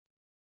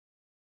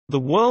The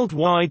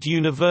Worldwide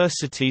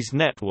Universities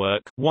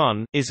Network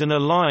is an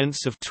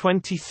alliance of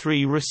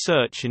 23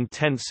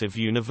 research-intensive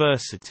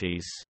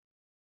universities.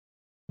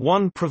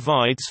 One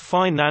provides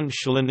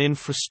financial and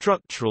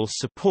infrastructural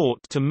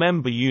support to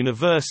member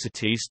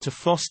universities to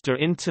foster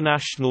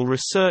international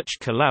research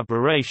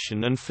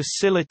collaboration and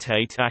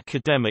facilitate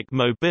academic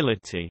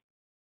mobility.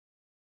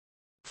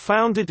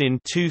 Founded in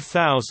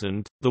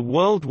 2000, the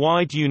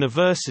Worldwide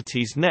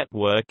Universities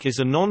Network is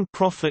a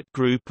non-profit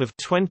group of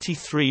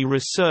 23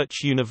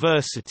 research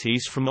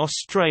universities from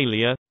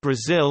Australia,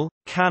 Brazil,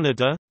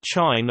 Canada,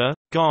 China,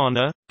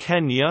 Ghana,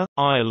 Kenya,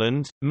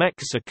 Ireland,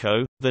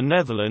 Mexico, the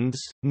Netherlands,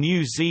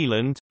 New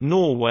Zealand,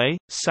 Norway,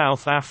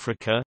 South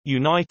Africa,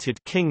 United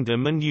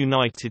Kingdom and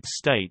United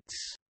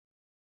States.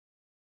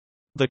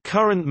 The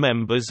current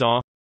members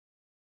are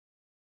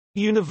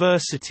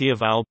University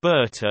of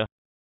Alberta,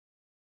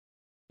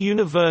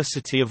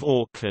 University of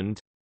Auckland,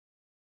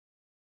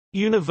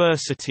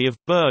 University of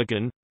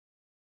Bergen,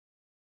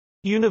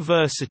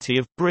 University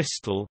of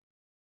Bristol,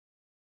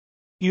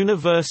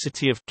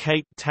 University of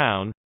Cape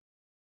Town,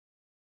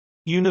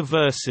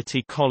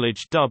 University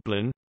College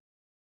Dublin,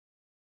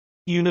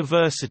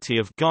 University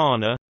of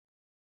Ghana,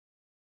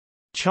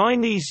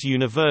 Chinese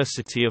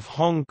University of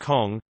Hong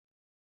Kong,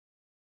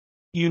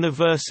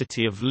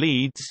 University of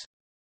Leeds,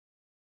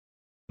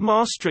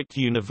 Maastricht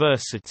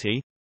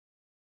University,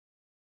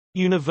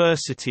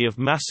 University of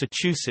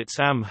Massachusetts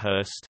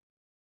Amherst,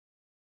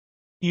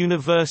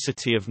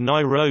 University of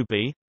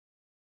Nairobi,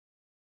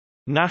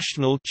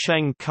 National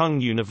Cheng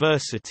Kung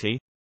University,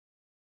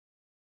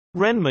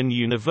 Renmin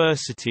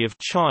University of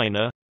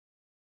China,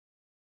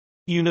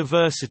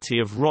 University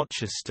of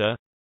Rochester,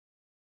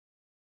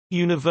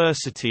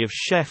 University of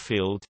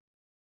Sheffield,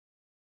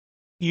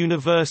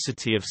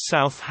 University of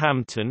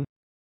Southampton,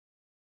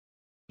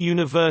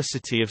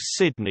 University of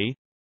Sydney,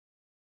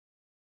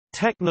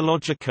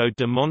 Tecnológico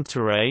de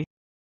Monterrey,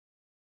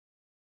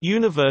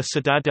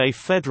 Universidade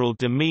Federal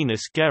de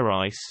Minas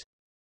Gerais,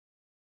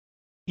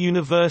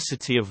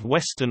 University of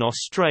Western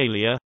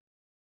Australia,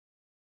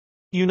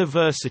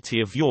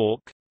 University of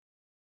York.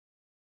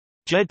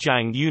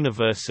 Zhejiang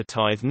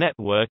Universiteit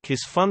Network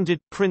is funded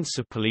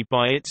principally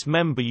by its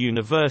member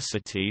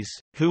universities,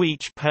 who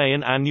each pay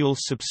an annual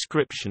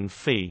subscription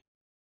fee.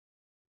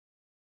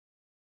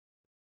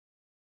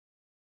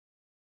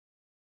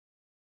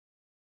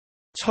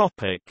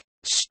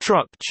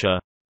 Structure.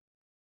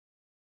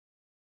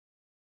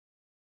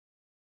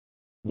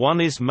 One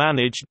is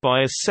managed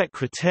by a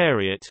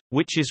secretariat,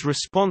 which is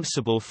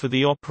responsible for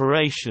the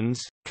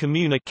operations,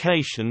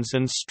 communications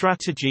and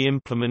strategy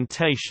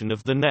implementation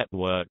of the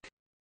network.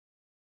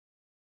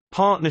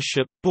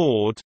 Partnership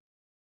Board.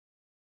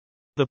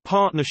 The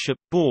Partnership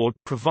Board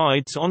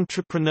provides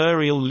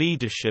entrepreneurial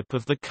leadership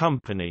of the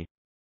company.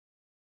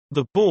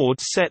 The board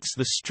sets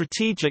the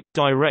strategic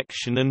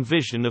direction and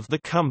vision of the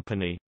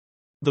company.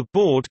 The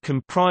board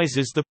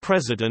comprises the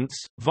presidents,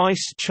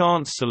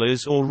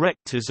 vice-chancellors or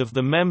rectors of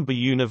the member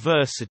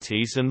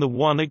universities and the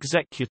one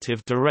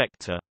executive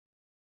director.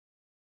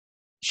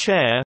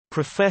 Chair,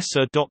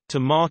 Professor Dr.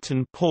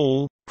 Martin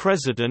Paul,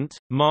 President,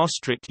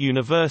 Maastricht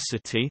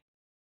University.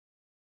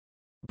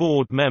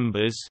 Board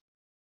members: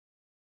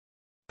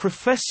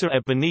 Professor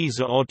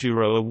Ebenezer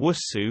Oduro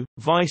Owusu,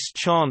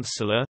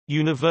 Vice-Chancellor,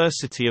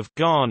 University of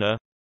Ghana.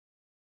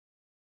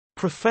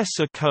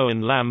 Professor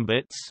Cohen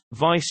Lamberts,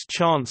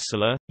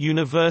 Vice-Chancellor,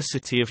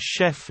 University of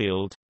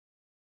Sheffield.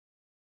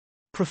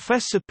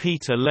 Professor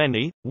Peter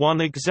Lenny, one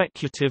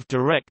Executive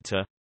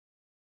Director.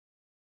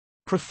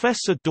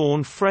 Professor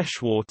Dawn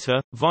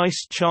Freshwater,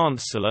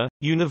 Vice-Chancellor,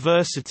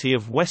 University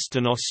of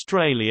Western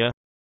Australia.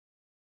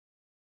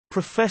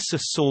 Professor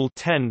Saul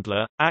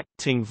Tendler,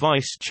 Acting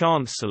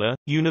Vice-Chancellor,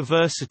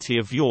 University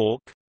of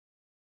York.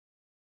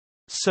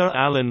 Sir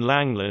Alan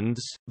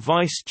Langlands,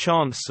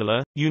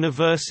 Vice-Chancellor,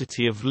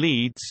 University of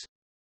Leeds.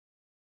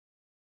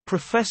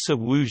 Professor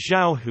Wu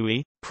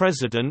Xiaohui,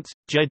 President,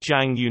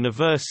 Zhejiang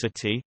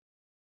University.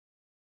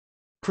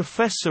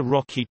 Professor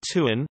Rocky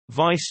Tuan,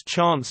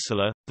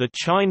 Vice-Chancellor, the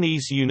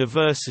Chinese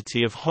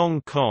University of Hong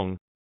Kong.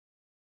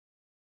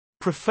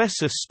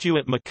 Professor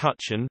Stuart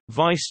McCutcheon,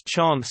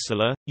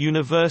 Vice-Chancellor,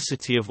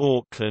 University of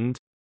Auckland.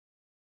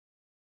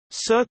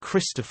 Sir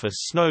Christopher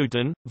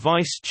Snowdon,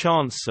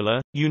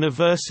 Vice-Chancellor,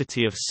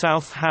 University of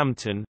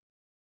Southampton.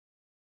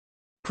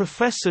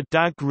 Professor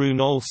Dag Rune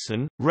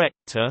Olsen,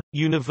 Rector,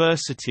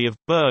 University of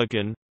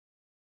Bergen.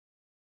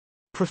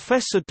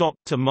 Professor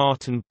Dr.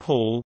 Martin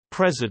Paul,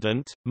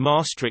 President,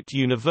 Maastricht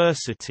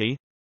University.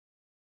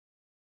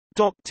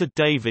 Dr.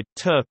 David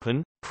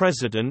Turpin,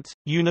 President,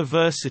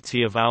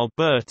 University of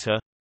Alberta.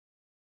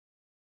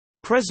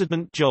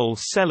 President Joel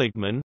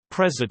Seligman,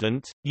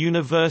 President,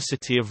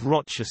 University of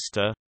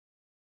Rochester.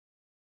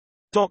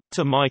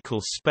 Dr. Michael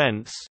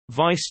Spence,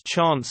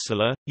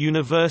 Vice-Chancellor,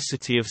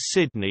 University of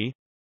Sydney.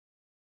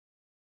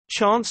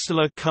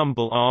 Chancellor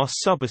Kumbal R.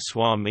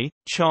 Subbaswamy,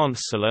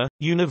 Chancellor,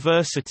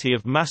 University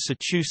of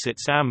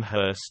Massachusetts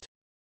Amherst.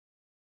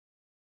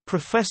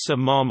 Professor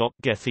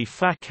Marmotgethi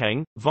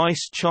Phakeng,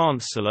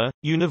 Vice-Chancellor,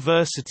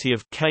 University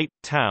of Cape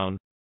Town.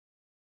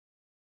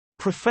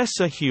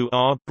 Professor Hugh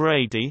R.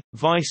 Brady,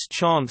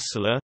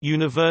 Vice-Chancellor,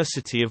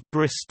 University of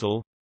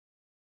Bristol.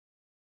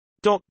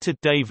 Dr.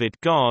 David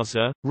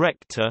Garza,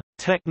 Rector,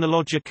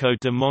 Tecnológico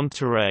de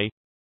Monterrey.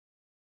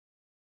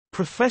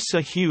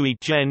 Professor Huey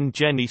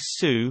Jenny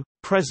Su,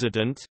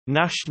 President,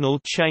 National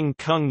Cheng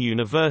Kung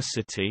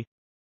University.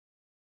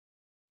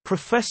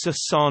 Professor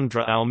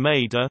Sandra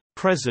Almeida,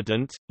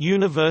 President,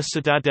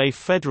 Universidade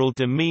Federal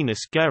de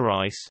Minas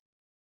Gerais.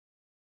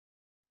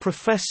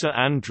 Professor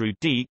Andrew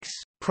Deeks,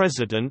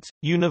 President,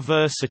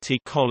 University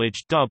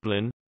College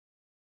Dublin.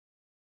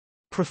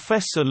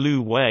 Professor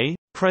Lu Wei,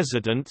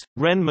 President,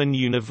 Renmin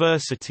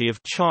University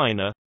of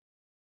China.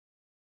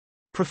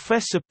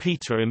 Professor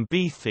Peter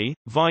Mbithi,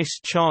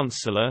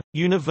 Vice-Chancellor,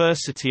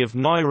 University of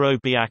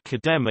Nairobi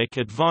Academic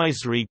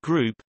Advisory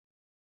Group.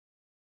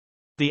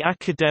 The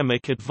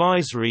Academic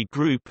Advisory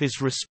Group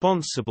is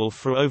responsible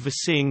for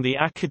overseeing the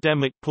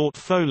academic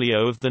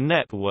portfolio of the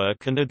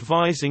network and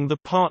advising the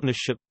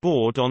Partnership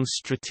Board on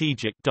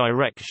strategic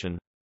direction.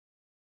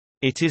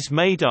 It is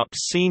made up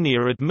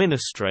senior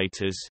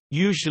administrators,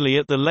 usually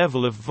at the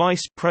level of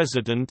vice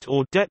president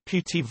or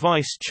deputy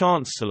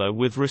vice-chancellor,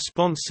 with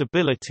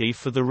responsibility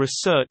for the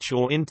research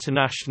or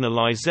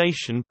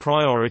internationalization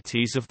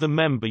priorities of the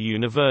member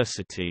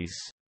universities.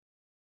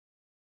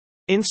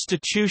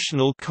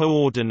 Institutional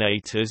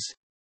coordinators.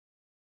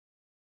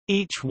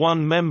 Each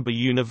one-member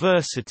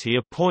university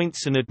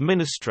appoints an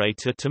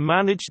administrator to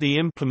manage the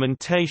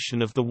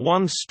implementation of the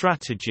ONE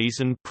strategies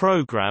and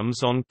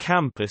programs on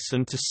campus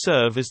and to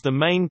serve as the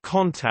main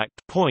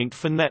contact point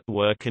for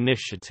network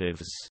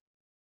initiatives.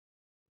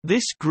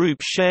 This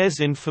group shares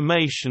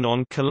information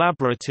on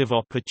collaborative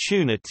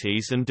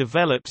opportunities and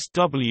develops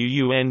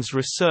WUN's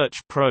research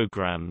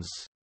programs.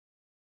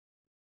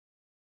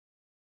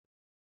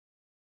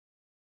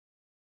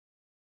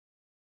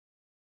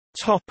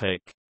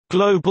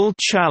 Global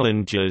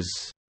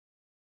challenges.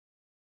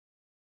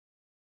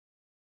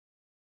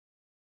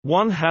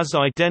 One has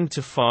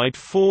identified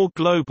 4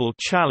 global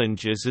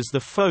challenges as the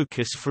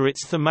focus for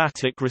its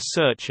thematic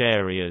research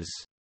areas.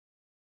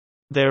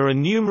 There are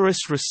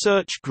numerous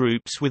research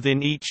groups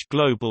within each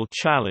global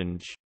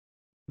challenge.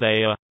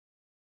 They are: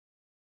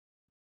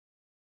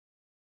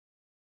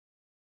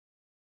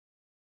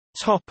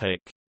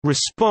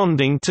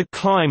 Responding to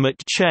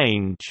climate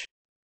change.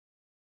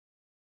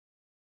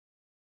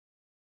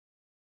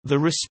 The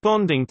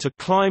Responding to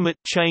Climate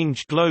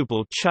Change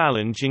Global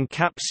Challenge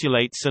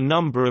encapsulates a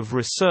number of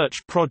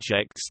research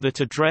projects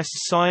that address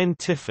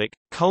scientific,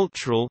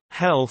 cultural,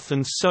 health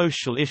and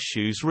social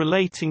issues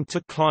relating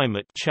to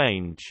climate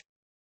change.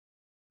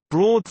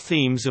 Broad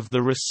themes of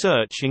the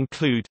research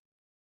include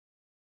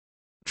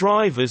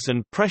drivers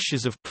and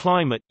pressures of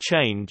climate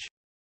change,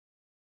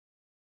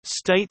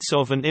 states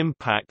of and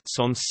impacts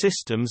on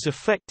systems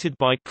affected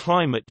by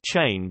climate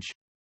change,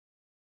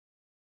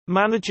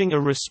 managing a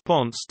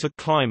response to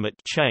climate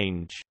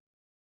change.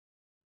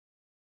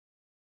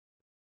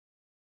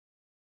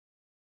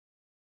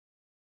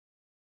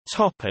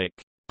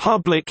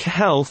 Public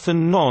health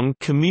and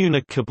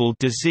non-communicable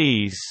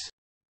disease.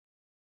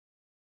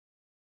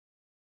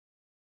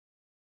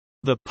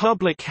 The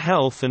Public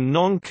Health and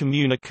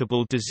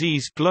Non-Communicable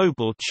Disease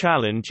Global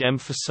Challenge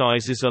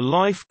emphasizes a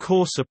life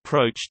course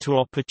approach to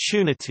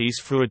opportunities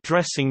for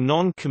addressing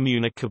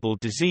non-communicable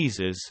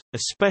diseases,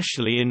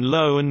 especially in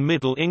low- and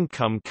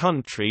middle-income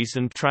countries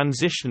and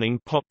transitioning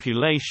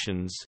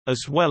populations,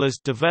 as well as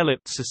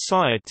developed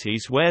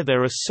societies where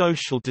there are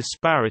social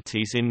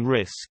disparities in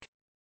risk.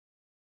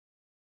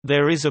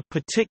 There is a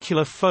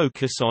particular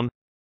focus on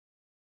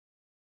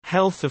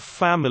health of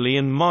family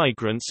and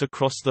migrants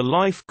across the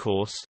life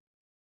course,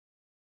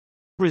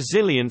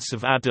 resilience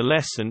of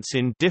adolescents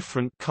in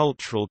different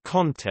cultural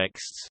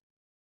contexts,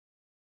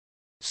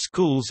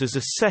 schools as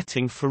a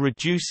setting for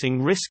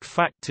reducing risk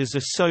factors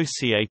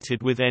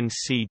associated with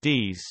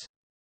NCDs.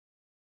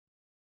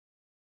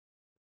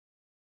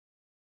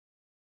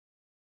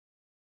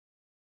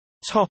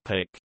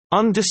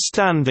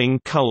 Understanding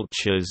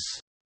cultures.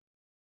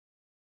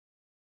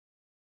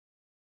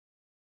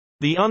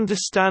 The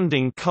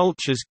Understanding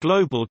Cultures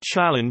Global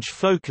Challenge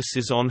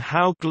focuses on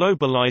how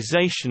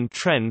globalization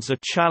trends are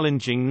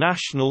challenging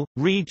national,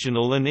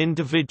 regional and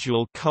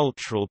individual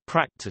cultural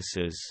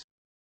practices.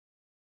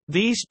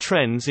 These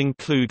trends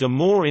include a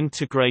more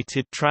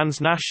integrated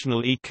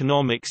transnational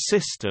economic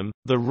system,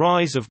 the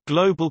rise of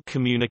global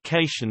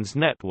communications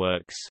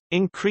networks,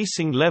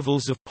 increasing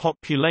levels of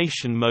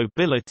population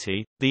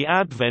mobility, the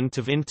advent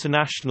of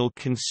international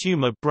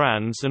consumer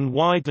brands and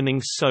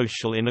widening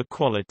social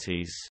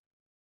inequalities.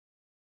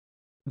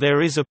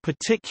 There is a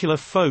particular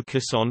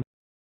focus on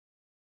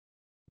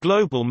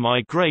global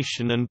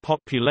migration and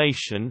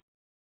population,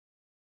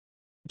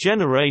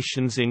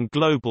 generations in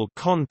global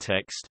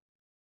context,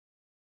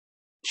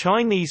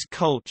 Chinese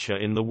culture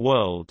in the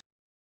world.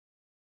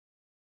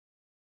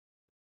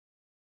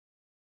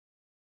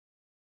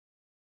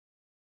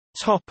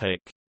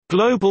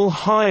 Global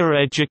higher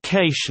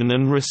education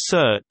and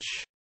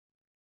research.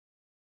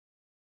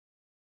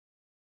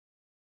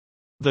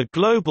 The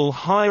Global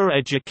Higher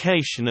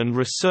Education and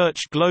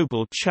Research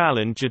Global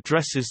Challenge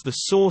addresses the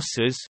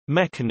sources,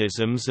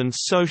 mechanisms and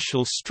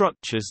social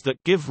structures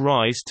that give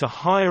rise to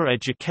higher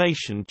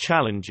education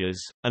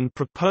challenges, and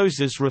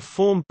proposes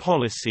reform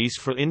policies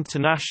for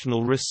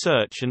international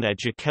research and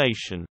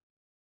education.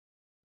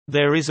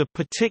 There is a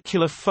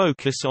particular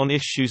focus on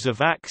issues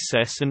of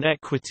access and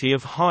equity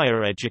of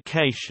higher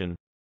education.